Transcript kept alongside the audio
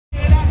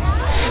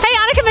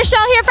Annika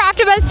Michelle here for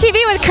AfterBuzz TV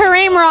with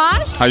Kareem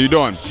Rush. How you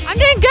doing? I'm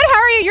doing good. How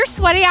are you? You're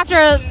sweaty after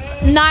a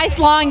nice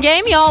long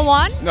game. Y'all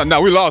won. No,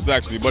 we lost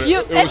actually, but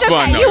it was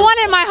fun. Okay. You won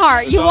in my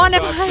heart. You won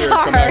in my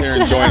heart. Come out here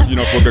and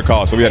join, for a good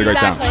cause. So we had a great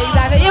time.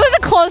 Exactly. It was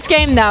a close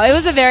game, though. It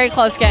was a very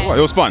close game. Well,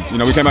 it was fun.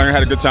 We came out here and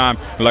had a good time.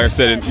 And like I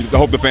said, I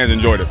hope the fans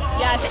enjoyed it.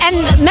 Yes, and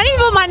many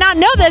people might not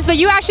know this, but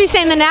you actually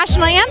sang the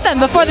national anthem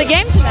before the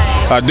game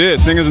today. I did.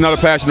 Singing is another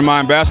passion of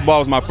mine. Basketball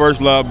was my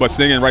first love, but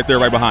singing right there,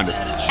 right behind it.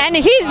 And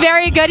he's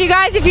very good, you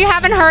guys. If you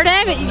haven't heard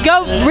him,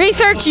 go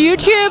research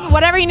YouTube,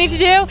 whatever you need to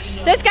do.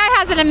 This guy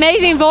has an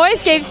amazing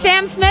voice. Gave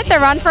Sam Smith a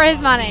run for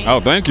his money. Oh,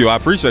 thank you. I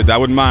appreciate that. I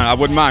wouldn't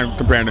mind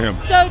comparing to him.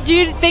 So, do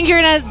you think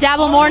you're going to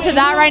dabble more into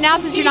that right now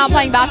since you're not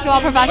playing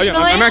basketball professionally?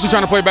 Oh, yeah. I'm actually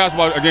trying to play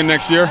basketball again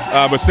next year,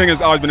 but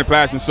singing's always been a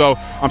passion, so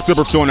I'm still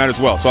pursuing that as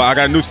well. So I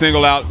got a new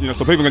single out,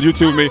 so people can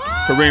YouTube me,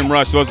 Kareem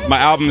Rush. So my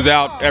album's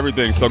out,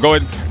 everything. So go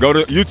to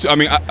YouTube,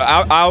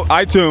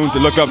 iTunes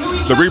and look up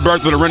The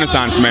Rebirth of the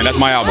Renaissance Man. That's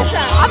my album.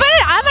 I'm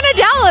gonna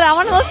download it. I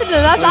want to listen to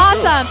it. That's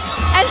awesome.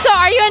 And so,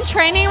 are you in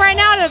training right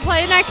now to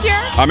play next year?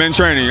 I'm in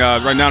training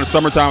right now. In the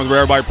summertime is where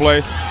everybody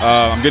play.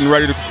 I'm getting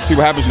ready to see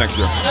what happens next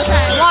year.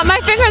 Okay. Well, my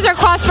fingers are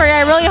crossed for you.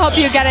 I really hope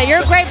you get it.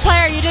 You're a great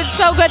player. You did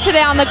so good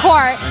today on the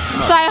court.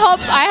 So I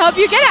hope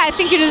you get it. I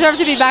think you deserve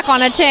to be back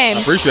on a team.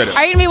 I appreciate it.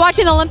 Are you gonna be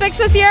watching the Olympics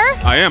this year?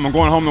 I am. I'm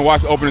going home to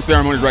watch the opening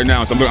ceremonies right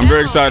now. So I'm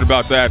very excited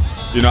about that.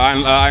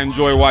 I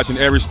enjoy watching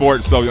every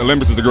sport. So the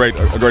Olympics is a great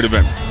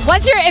event.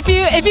 What's your if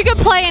you could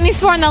play any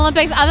sport in the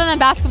Olympics other than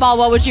basketball,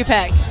 what would you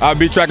pick? I'd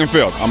be track and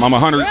field. I'm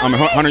a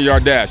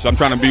 100-yard dash. So I'm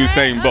trying to be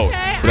Usain Bolt.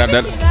 So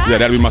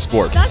that'd be my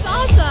sport. That's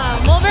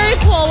awesome. Well, very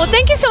cool. Well,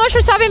 thank you so much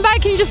for stopping by.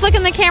 Can you just look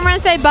in the camera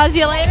and say buzz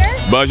you later?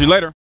 Buzz you later.